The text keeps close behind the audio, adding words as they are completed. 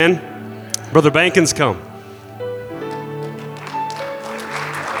Brother Bankins, come.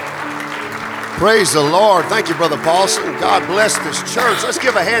 Praise the Lord. Thank you, Brother Paulson. God bless this church. Let's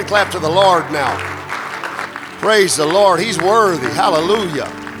give a hand clap to the Lord now. Praise the Lord. He's worthy. Hallelujah.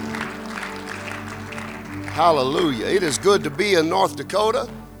 Hallelujah. It is good to be in North Dakota.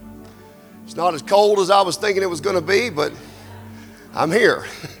 It's not as cold as I was thinking it was going to be, but I'm here.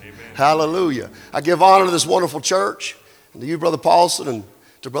 Amen. Hallelujah. I give honor to this wonderful church, and to you, Brother Paulson, and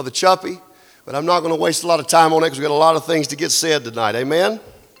to Brother Chuppy, but I'm not going to waste a lot of time on it because we've got a lot of things to get said tonight. Amen?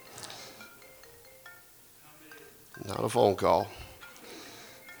 Not a phone call.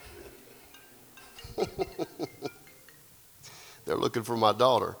 They're looking for my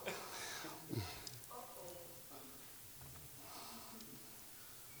daughter.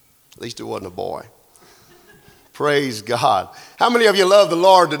 At least it wasn't a boy. Praise God. How many of you love the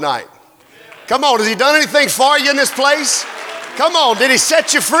Lord tonight? Come on, has He done anything for you in this place? Come on, did He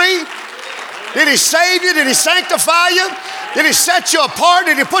set you free? Did He save you? Did He sanctify you? Did He set you apart?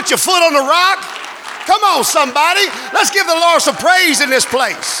 Did He put your foot on the rock? Come on, somebody. Let's give the Lord some praise in this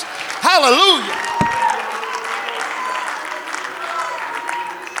place. Hallelujah.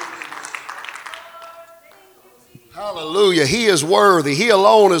 Hallelujah. He is worthy. He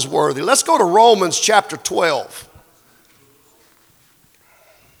alone is worthy. Let's go to Romans chapter 12.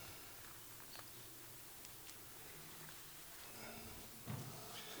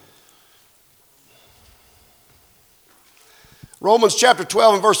 Romans chapter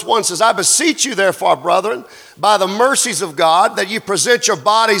 12 and verse 1 says, I beseech you therefore, brethren, by the mercies of God, that you present your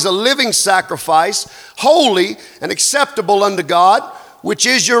bodies a living sacrifice, holy and acceptable unto God, which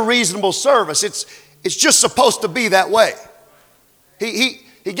is your reasonable service. It's just supposed to be that way. He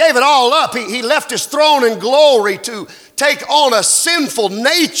gave it all up. He left His throne in glory to take on a sinful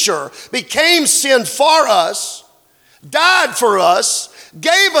nature, became sin for us, died for us,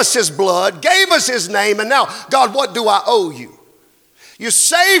 gave us His blood, gave us His name, and now, God, what do I owe you? You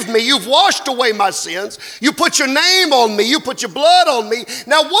saved me. You've washed away my sins. You put your name on me. You put your blood on me.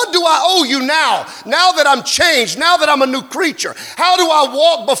 Now, what do I owe you now? Now that I'm changed, now that I'm a new creature, how do I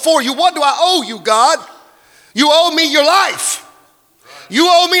walk before you? What do I owe you, God? You owe me your life. You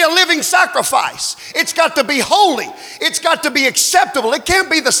owe me a living sacrifice. It's got to be holy. It's got to be acceptable. It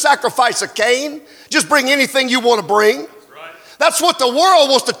can't be the sacrifice of Cain. Just bring anything you want to bring. That's what the world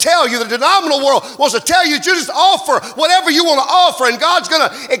wants to tell you. The denominational world wants to tell you, you just offer whatever you want to offer and God's going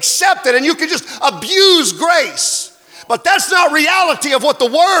to accept it and you can just abuse grace. But that's not reality of what the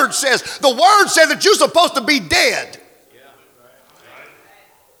Word says. The Word says that you're supposed to be dead.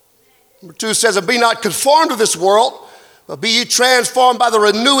 Number 2 says, and be not conformed to this world, but be ye transformed by the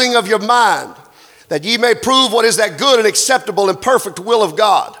renewing of your mind, that ye may prove what is that good and acceptable and perfect will of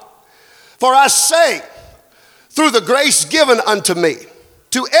God. For I say, through the grace given unto me,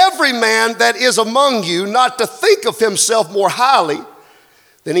 to every man that is among you, not to think of himself more highly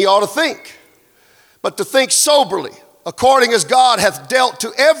than he ought to think, but to think soberly, according as God hath dealt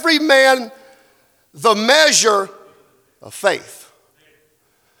to every man the measure of faith.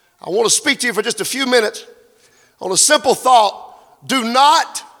 I want to speak to you for just a few minutes on a simple thought. Do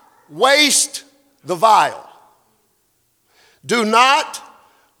not waste the vial. Do not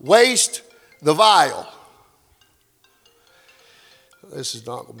waste the vial. This is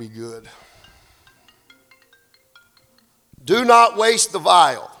not going to be good. Do not waste the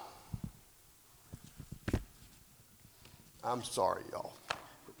vial. I'm sorry, y'all.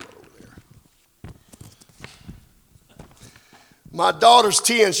 Put that over there. My daughter's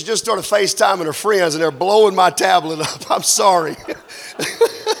 10. She just started FaceTiming her friends, and they're blowing my tablet up. I'm sorry.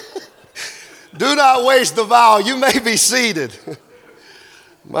 Do not waste the vial. You may be seated.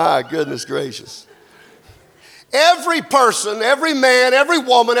 My goodness gracious. Every person, every man, every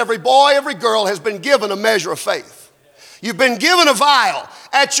woman, every boy, every girl has been given a measure of faith. You've been given a vial.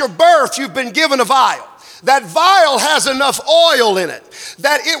 At your birth, you've been given a vial. That vial has enough oil in it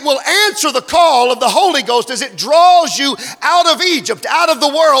that it will answer the call of the Holy Ghost as it draws you out of Egypt, out of the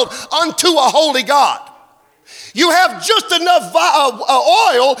world, unto a holy God. You have just enough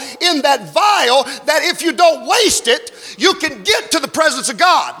oil in that vial that if you don't waste it, you can get to the presence of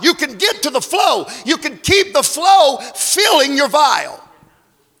God. You can get to the flow. You can keep the flow filling your vial.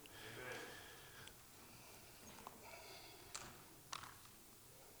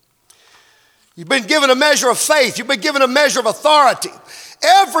 You've been given a measure of faith. You've been given a measure of authority.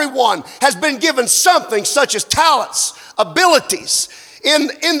 Everyone has been given something such as talents, abilities,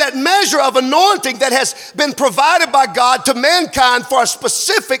 in that measure of anointing that has been provided by God to mankind for a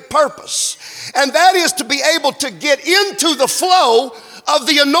specific purpose. And that is to be able to get into the flow of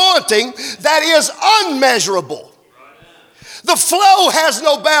the anointing that is unmeasurable. The flow has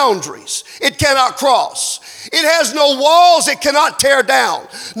no boundaries. It cannot cross. It has no walls it cannot tear down.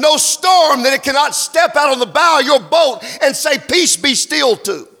 No storm that it cannot step out on the bow of your boat and say, peace be still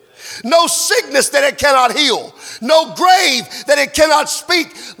to. No sickness that it cannot heal. No grave that it cannot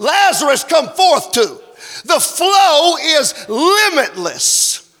speak Lazarus come forth to. The flow is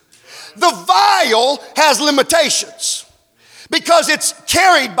limitless. The vial has limitations because it's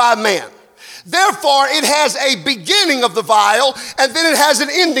carried by man. Therefore, it has a beginning of the vial and then it has an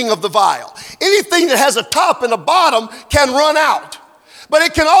ending of the vial. Anything that has a top and a bottom can run out, but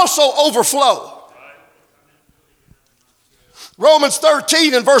it can also overflow. Romans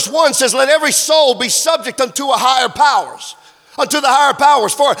 13 and verse 1 says, let every soul be subject unto the higher powers.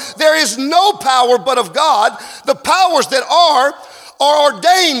 For there is no power but of God. The powers that are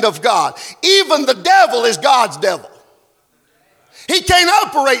ordained of God. Even the devil is God's devil. He can't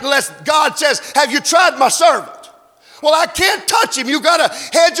operate unless God says, have you tried my servant? Well, I can't touch him. You got a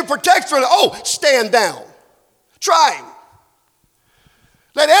hedge of protection. Stand down. Try him.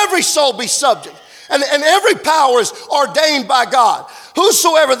 Let every soul be subject. And every power is ordained by God.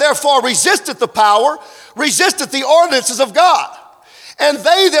 Whosoever therefore resisteth the power, resisteth the ordinances of God. And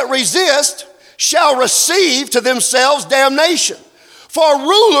they that resist shall receive to themselves damnation. For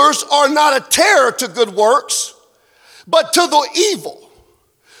rulers are not a terror to good works, but to the evil.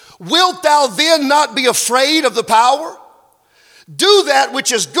 Wilt thou then not be afraid of the power? Do that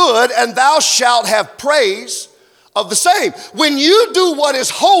which is good, and thou shalt have praise of the same. When you do what is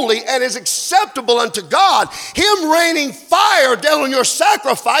holy and is acceptable unto God, him raining fire down on your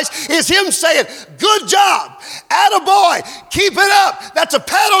sacrifice is him saying, good job, attaboy, keep it up. That's a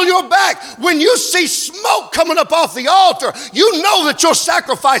pat on your back. When you see smoke coming up off the altar, you know that your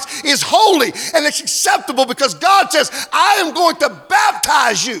sacrifice is holy and it's acceptable because God says, I am going to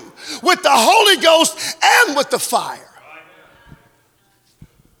baptize you with the Holy Ghost and with the fire.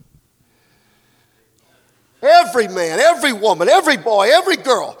 Every man, every woman, every boy, every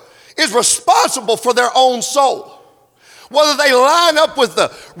girl is responsible for their own soul. Whether they line up with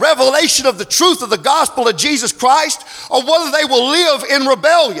the revelation of the truth of the gospel of Jesus Christ or whether they will live in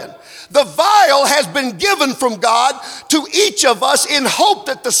rebellion. The vial has been given from God to each of us in hope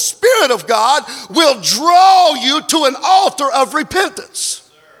that the Spirit of God will draw you to an altar of repentance,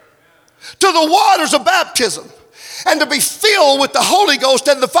 to the waters of baptism, and to be filled with the Holy Ghost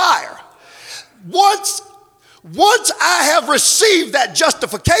and the fire. Once I have received that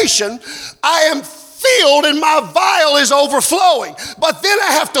justification, I am filled and my vial is overflowing. But then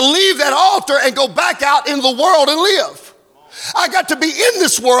I have to leave that altar and go back out in the world and live. I got to be in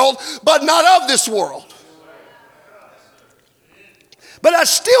this world, but not of this world. But I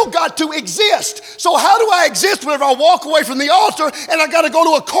still got to exist. So how do I exist whenever I walk away from the altar and I got to go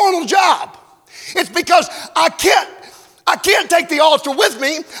to a carnal job? It's because I can't take the altar with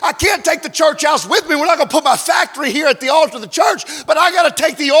me. I can't take the church house with me. We're not going to put my factory here at the altar of the church, but I got to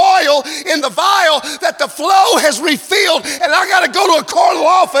take the oil in the vial that the flow has refilled, and I got to go to a carnal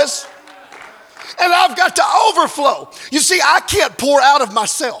office, and I've got to overflow. You see, I can't pour out of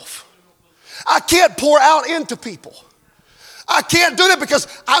myself. I can't pour out into people. I can't do that because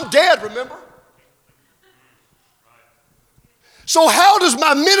I'm dead, remember? So how does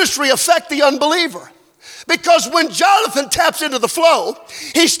my ministry affect the unbeliever? Because when Jonathan taps into the flow,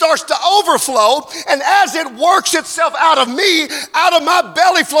 he starts to overflow, and as it works itself out of me, out of my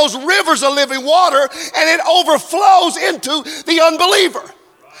belly flows rivers of living water, and it overflows into the unbeliever.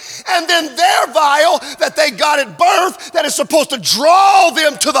 And then their vial that they got at birth that is supposed to draw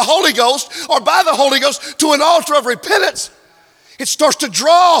them to the Holy Ghost or by the Holy Ghost to an altar of repentance, it starts to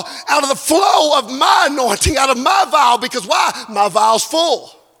draw out of the flow of my anointing, out of my vial, because why? My vial's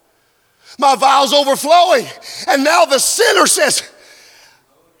full. My vial's overflowing. And now the sinner says,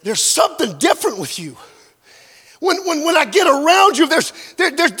 there's something different with you. When I get around you, there's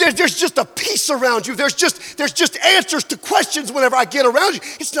just a peace around you. There's just answers to questions whenever I get around you.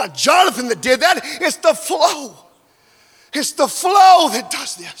 It's not Jonathan that did that. It's the flow. It's the flow that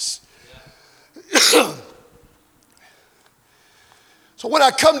does this. So when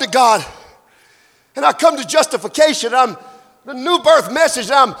I come to God and I come to justification, I'm the new birth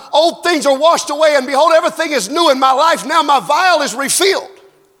message, old things are washed away, and behold, everything is new in my life. Now my vial is refilled.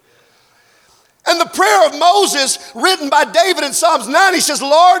 And the prayer of Moses, written by David in Psalms 9, he says,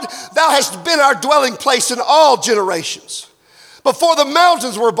 Lord, thou hast been our dwelling place in all generations, before the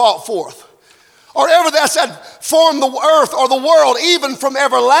mountains were brought forth, or ever thou hast formed the earth or the world, even from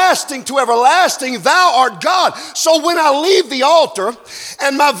everlasting to everlasting, thou art God. So when I leave the altar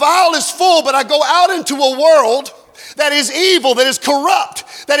and my vial is full, but I go out into a world that is evil, that is corrupt,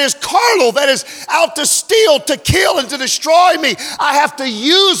 that is carnal, that is out to steal, to kill, and to destroy me. I have to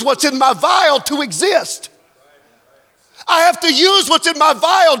use what's in my vial to exist. I have to use what's in my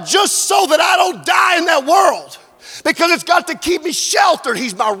vial just so that I don't die in that world. Because it's got to keep me sheltered.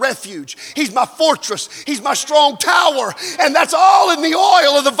 He's my refuge. He's my fortress. He's my strong tower. And that's all in the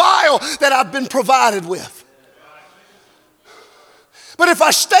oil of the vial that I've been provided with. But if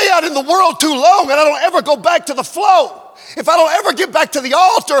I stay out in the world too long and I don't ever go back to the flow, if I don't ever get back to the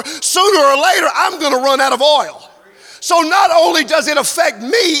altar, sooner or later I'm going to run out of oil. So not only does it affect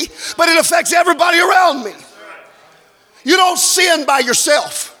me, but it affects everybody around me. You don't sin by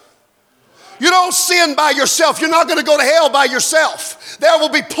yourself. You don't sin by yourself. You're not going to go to hell by yourself. There will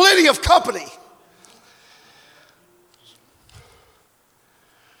be plenty of company.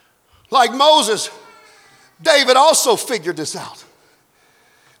 Like Moses, David also figured this out.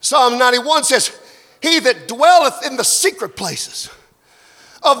 Psalm 91 says, he that dwelleth in the secret places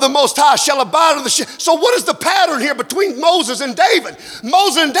of the Most High shall abide in the shade. So what is the pattern here between Moses and David?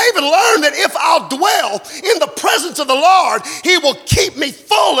 Moses and David learned that if I'll dwell in the presence of the Lord, he will keep me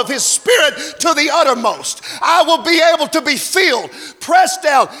full of his spirit to the uttermost. I will be able to be filled, pressed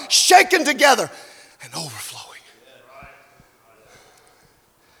down, shaken together, and overflowing.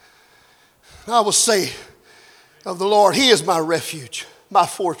 I will say of the Lord, he is my refuge, my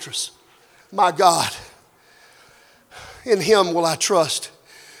fortress, my God. In him will I trust.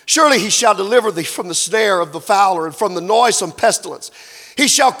 Surely he shall deliver thee from the snare of the fowler and from the noisome pestilence. He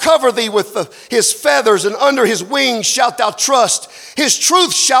shall cover thee with his feathers, and under his wings shalt thou trust. His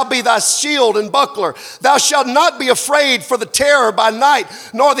truth shall be thy shield and buckler. Thou shalt not be afraid for the terror by night,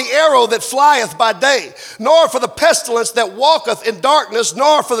 nor the arrow that flieth by day, nor for the pestilence that walketh in darkness,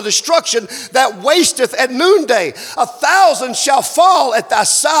 nor for the destruction that wasteth at noonday. 1,000 shall fall at thy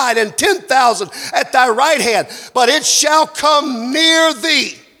side, and 10,000 at thy right hand, but it shall come near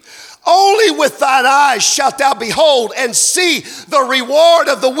thee. Only with thine eyes shalt thou behold and see the reward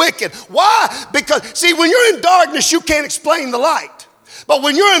of the wicked. Why? Because, see, when you're in darkness, you can't explain the light. But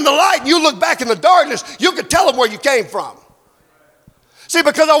when you're in the light and you look back in the darkness, you can tell them where you came from. See,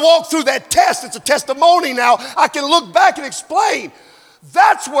 because I walked through that test, it's a testimony now. I can look back and explain.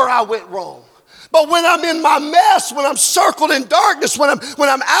 That's where I went wrong. But when I'm in my mess, when I'm circled in darkness, when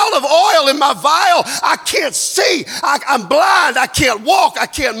I'm out of oil in my vial, I can't see. I'm blind. I can't walk. I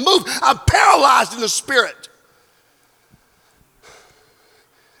can't move. I'm paralyzed in the spirit.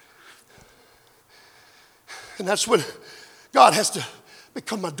 And that's when God has to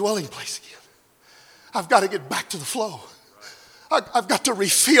become my dwelling place again. I've got to get back to the flow. I've got to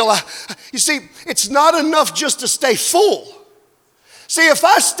refill. You see, it's not enough just to stay full. See, if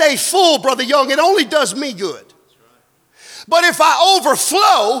I stay full, Brother Young, it only does me good. But if I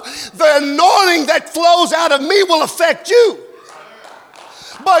overflow, the anointing that flows out of me will affect you.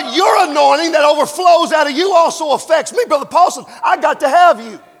 But your anointing that overflows out of you also affects me. Brother Paulson, I got to have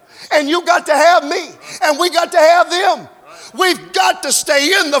you. And you got to have me. And we got to have them. We've got to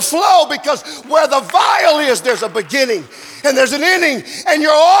stay in the flow, because where the vial is, there's a beginning and there's an ending. And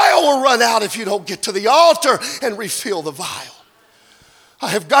your oil will run out if you don't get to the altar and refill the vial. I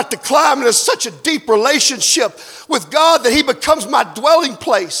have got to climb into such a deep relationship with God that he becomes my dwelling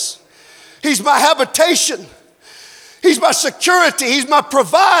place. He's my habitation. He's my security. He's my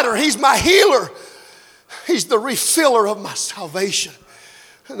provider. He's my healer. He's the refiller of my salvation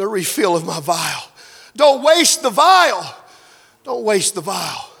and the refill of my vial. Don't waste the vial. Don't waste the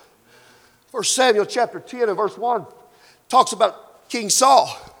vial. 1 Samuel chapter 10 and verse 1 talks about King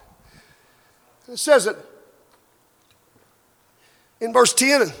Saul. It says that in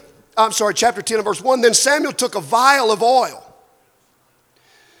chapter 10 and verse 1, then Samuel took a vial of oil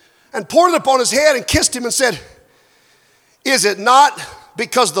and poured it upon his head and kissed him and said, is it not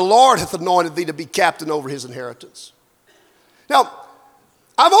because the Lord hath anointed thee to be captain over his inheritance? Now,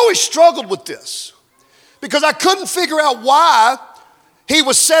 I've always struggled with this because I couldn't figure out why he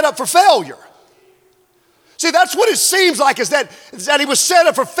was set up for failure. See, that's what it seems like, is that he was set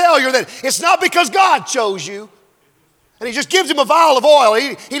up for failure, that it's not because God chose you. And he just gives him a vial of oil.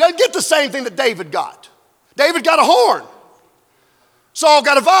 He doesn't get the same thing that David got. David got a horn. Saul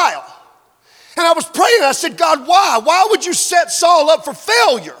got a vial. And I was praying, I said, God, why? Why would you set Saul up for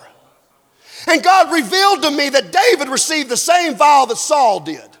failure? And God revealed to me that David received the same vial that Saul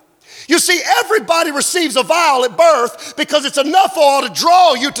did. You see, everybody receives a vial at birth because it's enough oil to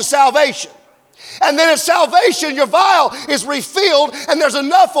draw you to salvation. And then at salvation, your vial is refilled and there's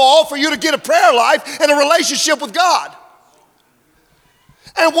enough oil for you to get a prayer life and a relationship with God.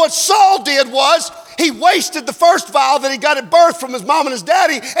 And what Saul did was he wasted the first vial that he got at birth from his mom and his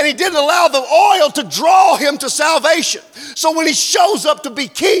daddy, and he didn't allow the oil to draw him to salvation. So when he shows up to be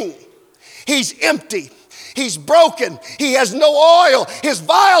king, he's empty. He's broken. He has no oil. His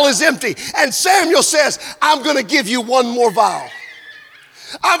vial is empty. And Samuel says, I'm going to give you one more vial.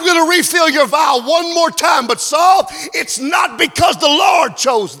 I'm going to refill your vial one more time. But Saul, it's not because the Lord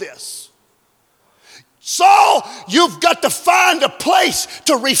chose this. Saul, you've got to find a place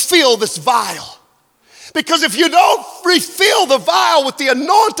to refill this vial. Because if you don't refill the vial with the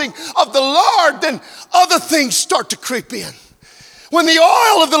anointing of the Lord, then other things start to creep in. When the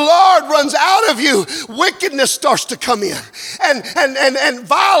oil of the Lord runs out of you, wickedness starts to come in, and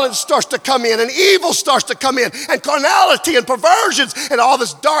violence starts to come in, and evil starts to come in, and carnality and perversions, and all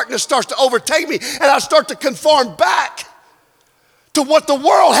this darkness starts to overtake me, and I start to conform back to what the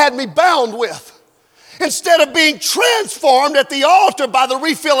world had me bound with. Instead of being transformed at the altar by the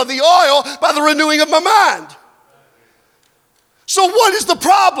refill of the oil, by the renewing of my mind. So what is the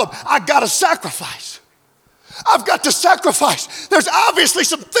problem? I got to sacrifice. I've got to sacrifice. There's obviously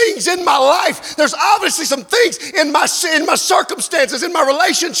some things in my life. There's obviously some things in my circumstances, in my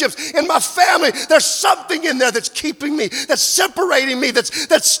relationships, in my family. There's something in there that's keeping me, that's separating me,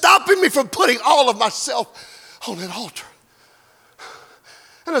 that's stopping me from putting all of myself on an altar.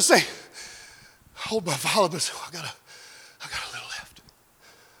 And I say, hold my vial and say, I got a little left.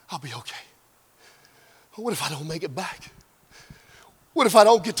 I'll be okay. But what if I don't make it back? What if I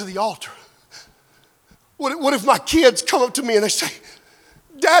don't get to the altar? What if my kids come up to me and they say,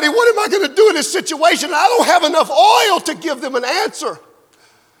 Daddy, what am I going to do in this situation? I don't have enough oil to give them an answer.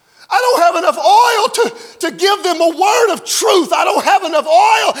 I don't have enough oil to give them a word of truth. I don't have enough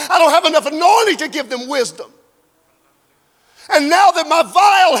oil. I don't have enough anointing to give them wisdom. And now that my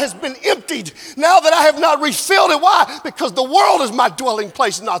vial has been emptied, now that I have not refilled it, why? Because the world is my dwelling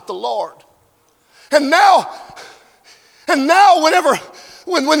place, not the Lord. And now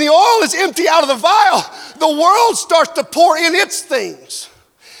when the oil is empty out of the vial, the world starts to pour in its things.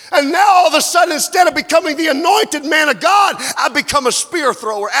 And now all of a sudden, instead of becoming the anointed man of God, I become a spear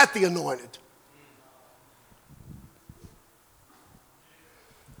thrower at the anointed.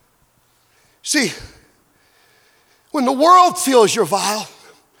 See, when the world fills your vial,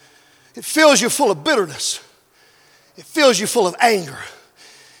 it fills you full of bitterness. It fills you full of anger.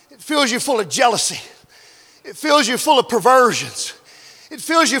 It fills you full of jealousy. It fills you full of perversions. It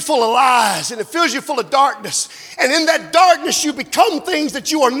fills you full of lies, and it fills you full of darkness. And in that darkness, you become things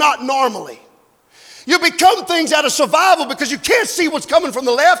that you are not normally. You become things out of survival because you can't see what's coming from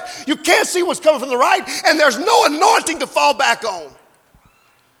the left. You can't see what's coming from the right, and there's no anointing to fall back on.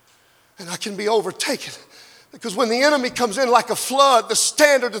 And I can be overtaken. Because when the enemy comes in like a flood, the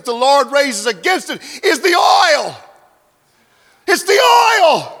standard that the Lord raises against it is the oil. It's the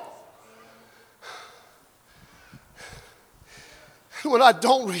oil. And when I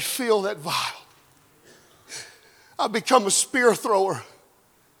don't refill that vial, I become a spear thrower.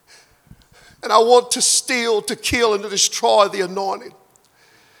 And I want to steal, to kill, and to destroy the anointing.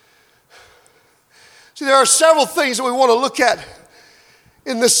 See, there are several things that we want to look at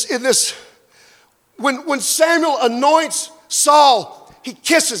in this. When Samuel anoints Saul, he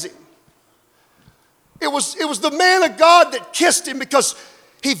kisses him. It was the man of God that kissed him because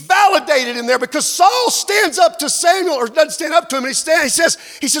he validated him there, because Saul stands up to Samuel, or doesn't stand up to him, and he says,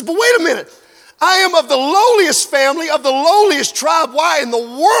 but wait a minute. I am of the lowliest family, of the lowliest tribe. Why in the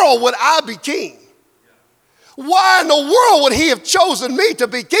world would I be king? Why in the world would he have chosen me to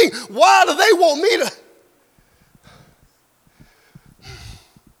be king? Why do they want me to?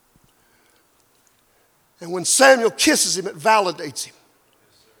 And when Samuel kisses him, it validates him.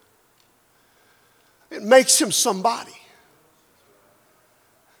 It makes him somebody.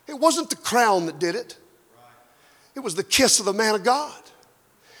 It wasn't the crown that did it. It was the kiss of the man of God.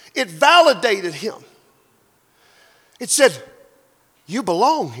 It validated him. It said, you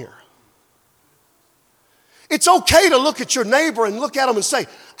belong here. It's okay to look at your neighbor and look at them and say,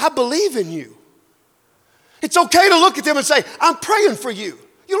 I believe in you. It's okay to look at them and say, I'm praying for you.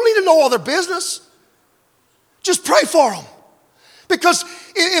 You don't need to know all their business. Just pray for them. Because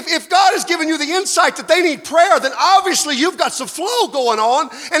if God has given you the insight that they need prayer, then obviously you've got some flow going on.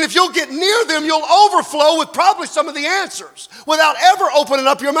 And if you'll get near them, you'll overflow with probably some of the answers without ever opening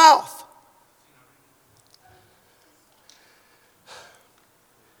up your mouth.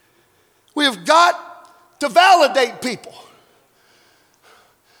 We have got to validate people.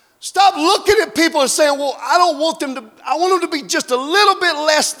 Stop looking at people and saying, well, I want them to be just a little bit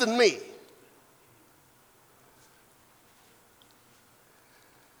less than me.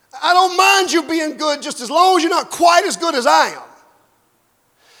 I don't mind you being good just as long as you're not quite as good as I am.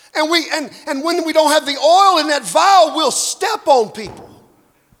 And when we don't have the oil in that vial, we'll step on people.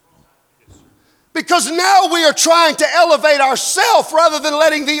 Because now we are trying to elevate ourselves rather than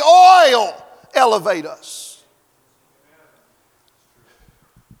letting the oil elevate us.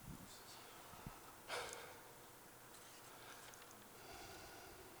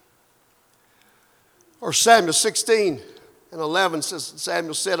 Or Samuel 16:11 says,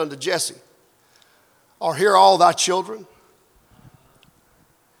 Samuel said unto Jesse, are here all thy children?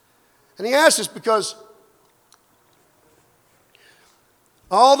 And he asked this because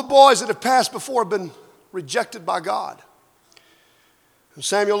all the boys that have passed before have been rejected by God. And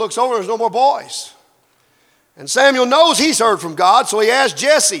Samuel looks over, there's no more boys. And Samuel knows he's heard from God, so he asked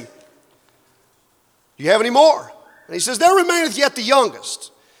Jesse, do you have any more? And he says, there remaineth yet the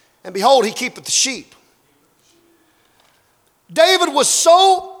youngest, and behold, he keepeth the sheep. David was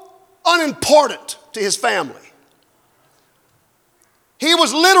so unimportant to his family. He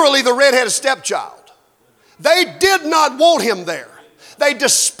was literally the redheaded stepchild. They did not want him there. They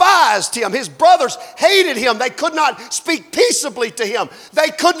despised him. His brothers hated him. They could not speak peaceably to him. They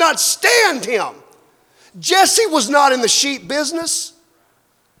could not stand him. Jesse was not in the sheep business.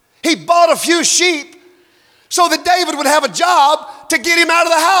 He bought a few sheep so that David would have a job to get him out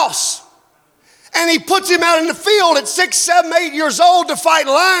of the house. And he puts him out in the field at 6, 7, 8 years old to fight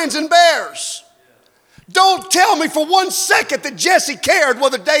lions and bears. Don't tell me for 1 second that Jesse cared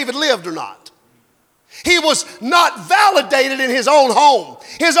whether David lived or not. He was not validated in his own home.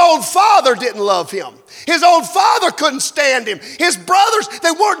 His own father didn't love him. His own father couldn't stand him. His brothers,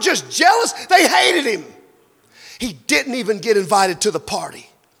 they weren't just jealous, they hated him. He didn't even get invited to the party.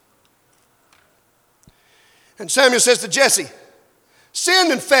 And Samuel says to Jesse,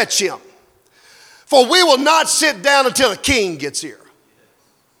 send and fetch him, for we will not sit down until the king gets here.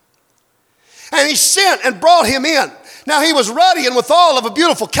 And he sent and brought him in. Now he was ruddy and withal of a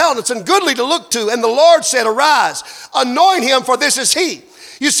beautiful countenance and goodly to look to. And the Lord said, arise, anoint him, for this is he.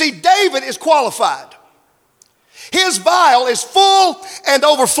 You see, David is qualified. His vial is full and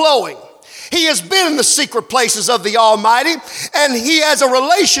overflowing. He has been in the secret places of the Almighty, and he has a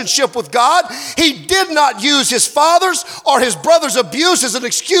relationship with God. He did not use his father's or his brother's abuse as an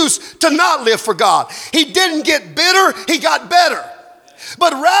excuse to not live for God. He didn't get bitter, he got better.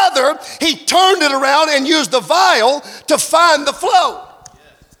 But rather, he turned it around and used the vial to find the flow.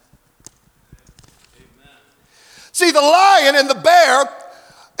 See, the lion and the bear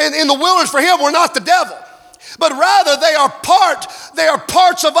in the wilderness for him were not the devil. But rather, they are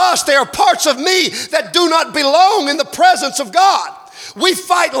parts of us, they are parts of me that do not belong in the presence of God. We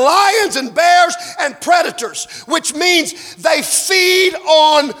fight lions and bears and predators, which means they feed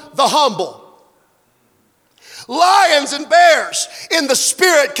on the humble. Lions and bears in the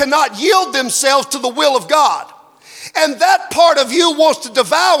spirit cannot yield themselves to the will of God. And that part of you wants to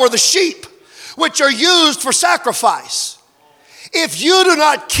devour the sheep, which are used for sacrifice. If you do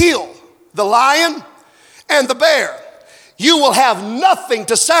not kill the lion and the bear, you will have nothing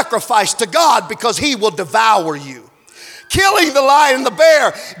to sacrifice to God because he will devour you. Killing the lion and the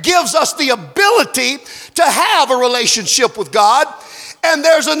bear gives us the ability to have a relationship with God. And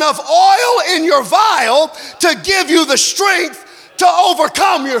there's enough oil in your vial to give you the strength to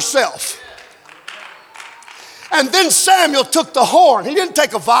overcome yourself. And then Samuel took the horn. He didn't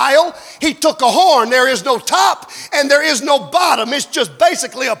take a vial. He took a horn. There is no top and there is no bottom. It's just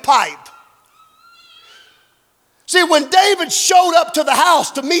basically a pipe. See, when David showed up to the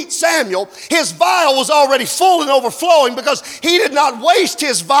house to meet Samuel, his vial was already full and overflowing because he did not waste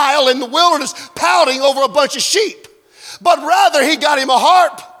his vial in the wilderness pouting over a bunch of sheep. But rather, he got him a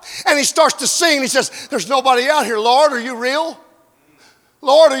harp and he starts to sing. He says, there's nobody out here, Lord. Are you real?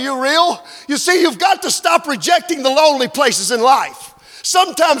 Lord, are you real? You see, you've got to stop rejecting the lonely places in life.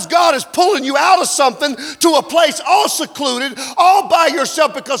 Sometimes God is pulling you out of something to a place all secluded, all by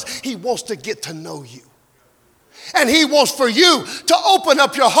yourself, because he wants to get to know you. And he wants for you to open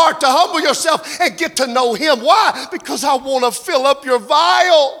up your heart, to humble yourself and get to know him. Why? Because I want to fill up your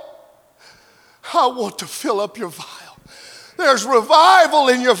vial. I want to fill up your vial. There's revival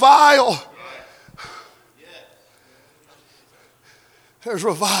in your vial. There's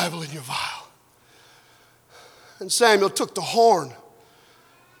revival in your vial. And Samuel took the horn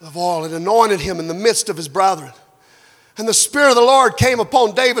of oil and anointed him in the midst of his brethren. And the Spirit of the Lord came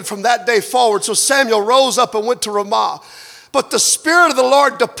upon David from that day forward. So Samuel rose up and went to Ramah. But the Spirit of the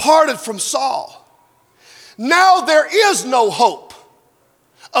Lord departed from Saul. Now there is no hope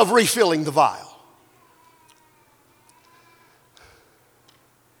of refilling the vial.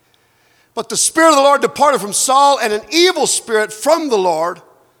 But the Spirit of the Lord departed from Saul, and an evil spirit from the Lord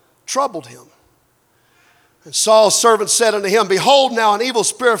troubled him. And Saul's servant said unto him, Behold now, an evil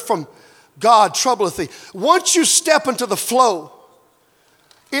spirit from God troubleth thee. Once you step into the flow,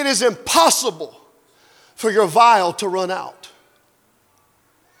 it is impossible for your vial to run out.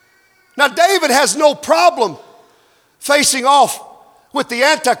 Now, David has no problem facing off with the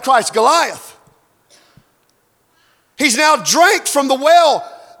Antichrist Goliath. He's now drank from the well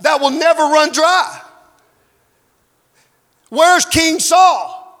that will never run dry. Where's King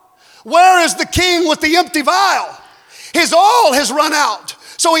Saul? Where is the king with the empty vial? His oil has run out.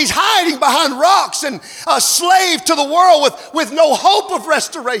 So he's hiding behind rocks and a slave to the world with no hope of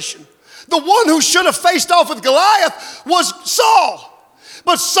restoration. The one who should have faced off with Goliath was Saul.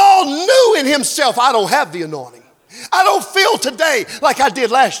 But Saul knew in himself, I don't have the anointing. I don't feel today like I did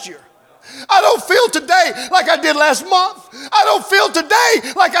last year. I don't feel today like I did last month. I don't feel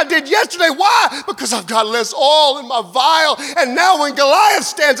today like I did yesterday. Why? Because I've got less oil in my vial. And now when Goliath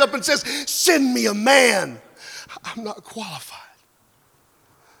stands up and says, send me a man, I'm not qualified.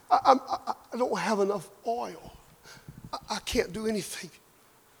 I don't have enough oil. I can't do anything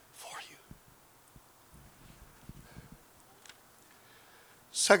for you.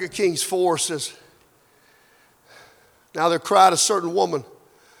 2 Kings 4 says, Now there cried a certain woman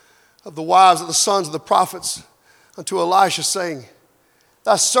of the wives of the sons of the prophets unto Elisha, saying,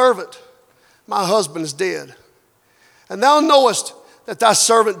 Thy servant, my husband, is dead. And thou knowest that thy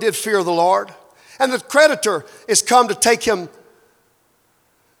servant did fear the Lord, and the creditor is come to take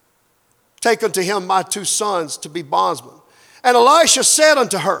unto him my 2 sons to be bondsmen. And Elisha said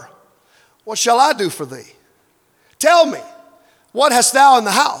unto her, What shall I do for thee? Tell me, what hast thou in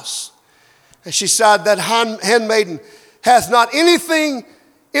the house? And she said, That handmaiden hath not anything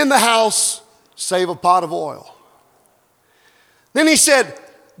in the house save a pot of oil. Then he said,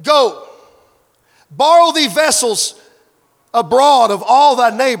 Go, borrow thee vessels abroad of all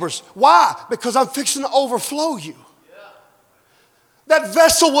thy neighbors. Why? Because I'm fixing to overflow you. That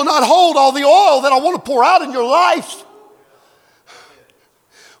vessel will not hold all the oil that I want to pour out in your life.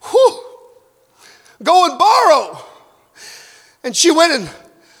 Whew. Go and borrow. And she went and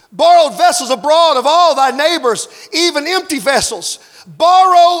borrowed vessels abroad of all thy neighbors, even empty vessels.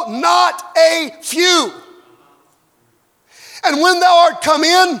 Borrow not a few. And when thou art come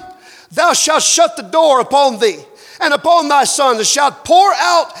in, thou shalt shut the door upon thee and upon thy sons, and shalt pour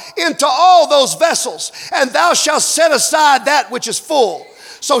out into all those vessels, and thou shalt set aside that which is full.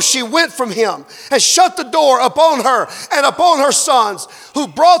 So she went from him and shut the door upon her and upon her sons, who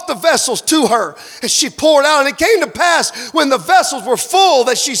brought the vessels to her. And she poured out. And it came to pass, when the vessels were full,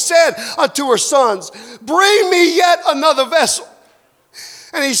 that she said unto her sons, Bring me yet another vessel.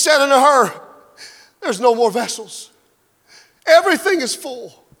 And he said unto her, There's no more vessels. Everything is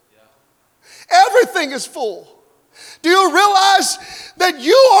full. Everything is full. Do you realize that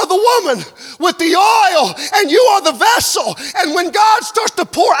you are the woman with the oil and you are the vessel? And when God starts to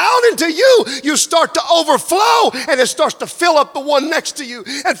pour out into you, you start to overflow, and it starts to fill up the one next to you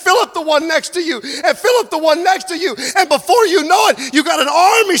and fill up the one next to you and fill up the one next to you. And before you know it, you got an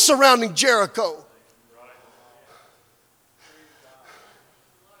army surrounding Jericho.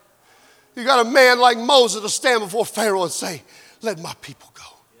 You got a man like Moses to stand before Pharaoh and say, Let my people go.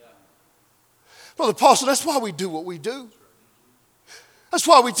 Brother Paul said, that's why we do what we do. That's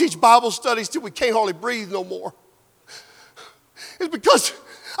why we teach Bible studies till we can't hardly breathe no more. It's because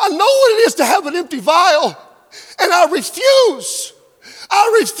I know what it is to have an empty vial, and I refuse.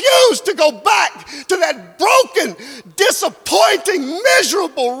 I refuse to go back to that broken, disappointing,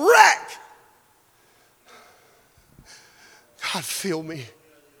 miserable wreck. God, fill me.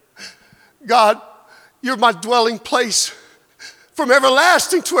 God, you're my dwelling place. From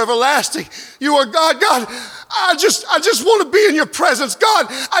everlasting to everlasting, you are God. God, I just want to be in your presence. God,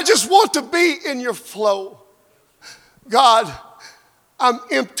 I just want to be in your flow. God, I'm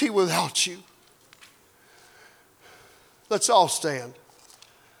empty without you. Let's all stand.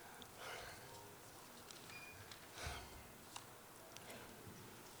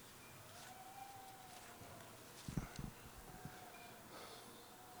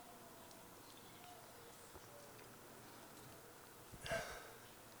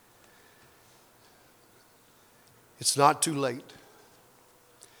 It's not too late.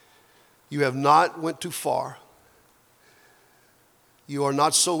 You have not went too far. You are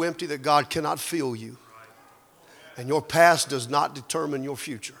not so empty that God cannot fill you. And your past does not determine your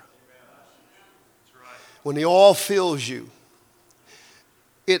future. When the oil fills you,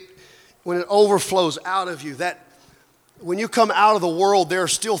 when it overflows out of you, that when you come out of the world, there are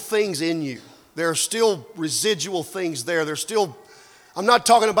still things in you. There are still residual things there. There's still, I'm not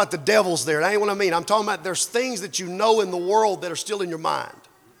talking about the devil's there. That ain't what I mean. I'm talking about there's things that you know in the world that are still in your mind.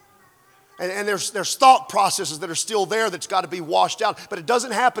 And there's thought processes that are still there that's got to be washed out. But it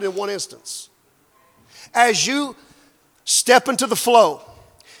doesn't happen in one instance. As you step into the flow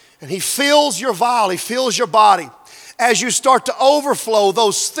and he fills your vial, he fills your body, as you start to overflow,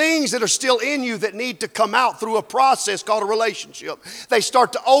 those things that are still in you that need to come out through a process called a relationship, they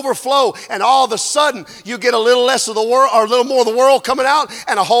start to overflow, and all of a sudden you get a little less of the world, or a little more of the world coming out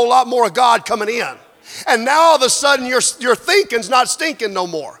and a whole lot more of God coming in. And now all of a sudden your thinking's not stinking no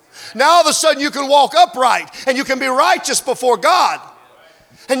more. Now all of a sudden you can walk upright and you can be righteous before God.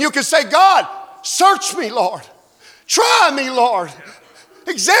 And you can say, God, search me, Lord. Try me, Lord.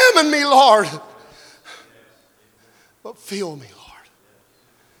 Examine me, Lord. But fill me,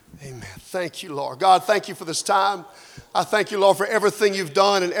 Lord. Amen. Thank you, Lord. God, thank you for this time. I thank you, Lord, for everything you've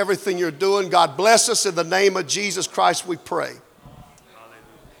done and everything you're doing. God, bless us in the name of Jesus Christ, we pray.